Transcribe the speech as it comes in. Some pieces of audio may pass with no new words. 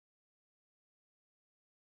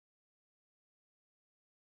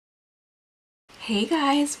Hey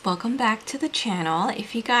guys, welcome back to the channel.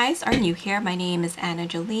 If you guys are new here, my name is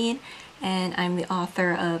Jolene and I'm the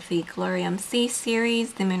author of the Glorium Sea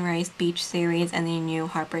series, the Moonrise Beach series, and the new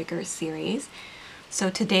Heartbreaker series. So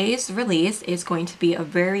today's release is going to be a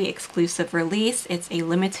very exclusive release. It's a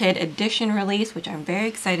limited edition release, which I'm very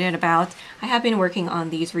excited about. I have been working on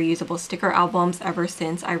these reusable sticker albums ever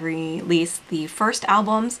since I released the first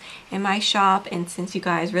albums in my shop, and since you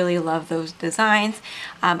guys really love those designs,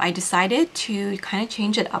 I decided to kind of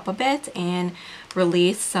change it up a bit and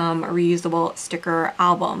release some reusable sticker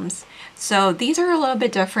albums. So these are a little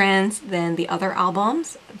bit different than the other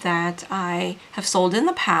albums that I have sold in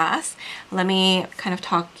the past. Let me kind of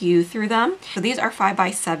talk you through them. So these are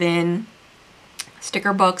 5x7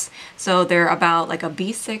 sticker books. So they're about like a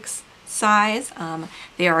B6 size.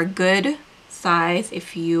 They are a good size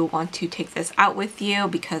if you want to take this out with you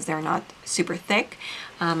because they're not super thick.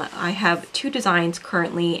 I have two designs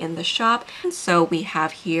currently in the shop. So we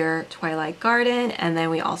have here Twilight Garden, and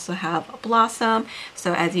then we also have Blossom.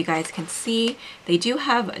 So as you guys can see, they do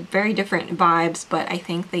have very different vibes, but I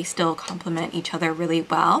think they still complement each other really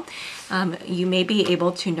well. You may be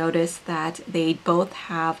able to notice that they both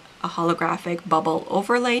have a holographic bubble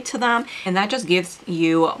overlay to them, and that just gives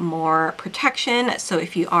you more protection. So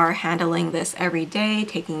if you are handling this every day,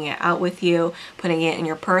 taking it out with you, putting it in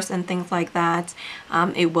your purse and things like that,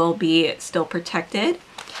 it will be still protected.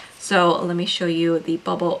 So let me show you the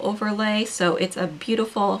bubble overlay. So it's a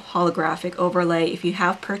beautiful holographic overlay. If you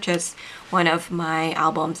have purchased one of my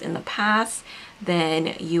albums in the past,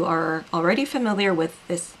 then you are already familiar with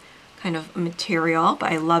this kind of material,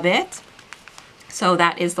 but I love it. So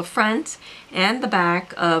that is the front and the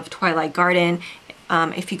back of Twilight Garden.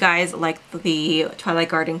 If you guys like the Twilight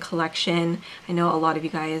Garden collection, I know a lot of you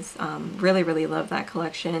guys really love that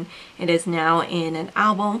collection. It is now in an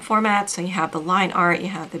album format, so you have the line art, you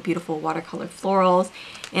have the beautiful watercolor florals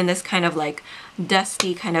in this kind of like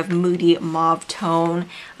dusty, kind of moody mauve tone.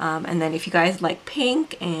 And then if you guys like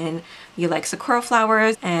pink and you like sakura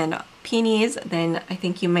flowers and peonies, then I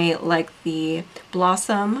think you may like the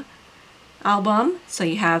Blossom album. So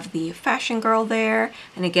you have the fashion girl there,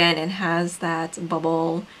 and again it has that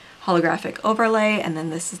bubble holographic overlay, and then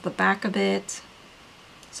this is the back of it.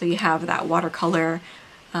 So you have that watercolor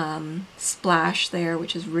splash there,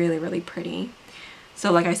 which is really pretty.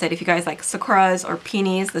 So like I said, if you guys like sakuras or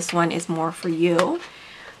peonies, this one is more for you.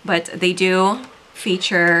 But they do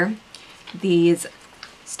feature these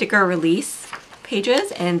sticker release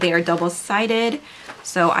pages, and they are double-sided.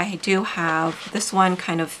 So I do have this one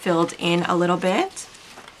kind of filled in a little bit.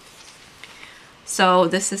 So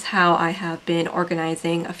this is how I have been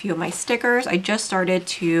organizing a few of my stickers. I just started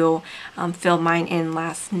to fill mine in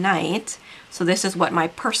last night. So this is what my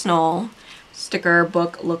personal sticker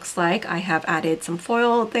book looks like. I have added some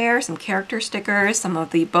foil there, some character stickers, some of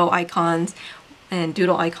the bow icons and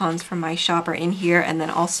doodle icons from my shop are in here, and then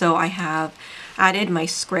also I have added my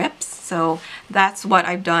scripts. So that's what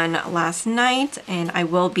I've done last night, and I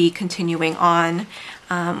will be continuing on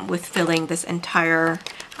with filling this entire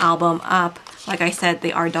album up. Like I said,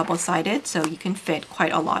 they are double-sided, so you can fit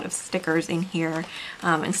quite a lot of stickers in here.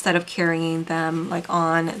 Instead of carrying them like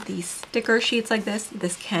on these sticker sheets like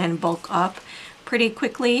this can bulk up pretty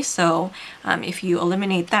quickly. So if you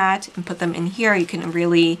eliminate that and put them in here, you can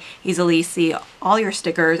really easily see all your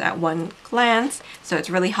stickers at one glance. So it's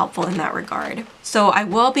really helpful in that regard. So I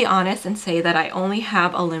will be honest and say that I only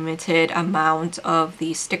have a limited amount of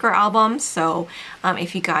the sticker albums. So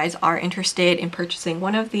if you guys are interested in purchasing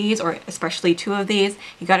one of these, or especially two of these,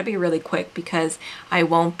 you got to be really quick because I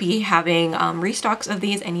won't be having restocks of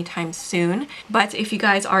these anytime soon. But if you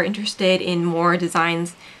guys are interested in more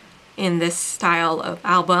designs in this style of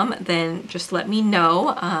album, then just let me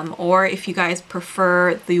know. Or if you guys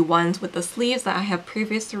prefer the ones with the sleeves that I have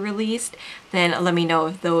previously released, then let me know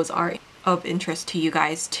if those are of interest to you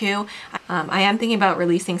guys too. I am thinking about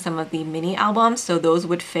releasing some of the mini albums, so those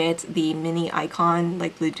would fit the mini icon,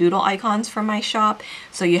 like the doodle icons from my shop.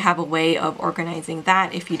 So you have a way of organizing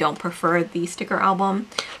that if you don't prefer the sticker album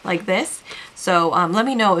like this. So let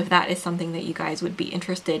me know if that is something that you guys would be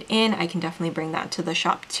interested in. I can definitely bring that to the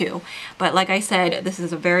shop too. But like I said, this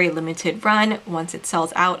is a very limited run. Once it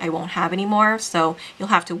sells out, I won't have any more. So you'll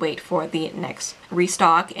have to wait for the next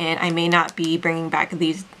restock, and I may not be bringing back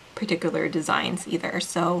these particular designs either.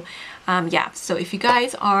 So yeah, so if you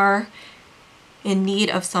guys are in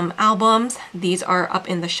need of some albums, these are up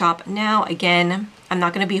in the shop now. Again, I'm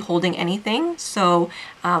not going to be holding anything, so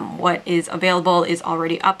what is available is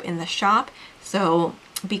already up in the shop. So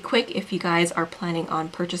be quick if you guys are planning on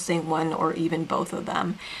purchasing one or even both of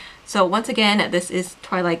them. So once again, this is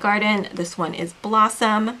Twilight Garden, this one is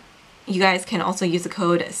Blossom, You guys can also use the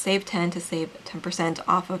code SAVE10 to save 10%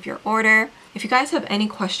 off of your order. If you guys have any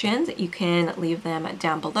questions, you can leave them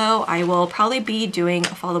down below. I will probably be doing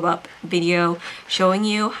a follow-up video showing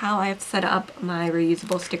you how I've set up my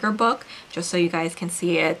reusable sticker book, just so you guys can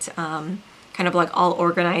see it kind of like all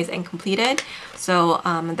organized and completed. So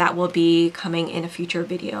that will be coming in a future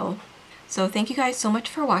video. So thank you guys so much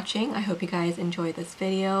for watching. I hope you guys enjoyed this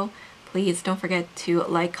video. Please don't forget to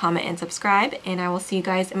like, comment, and subscribe, and I will see you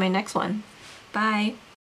guys in my next one. Bye!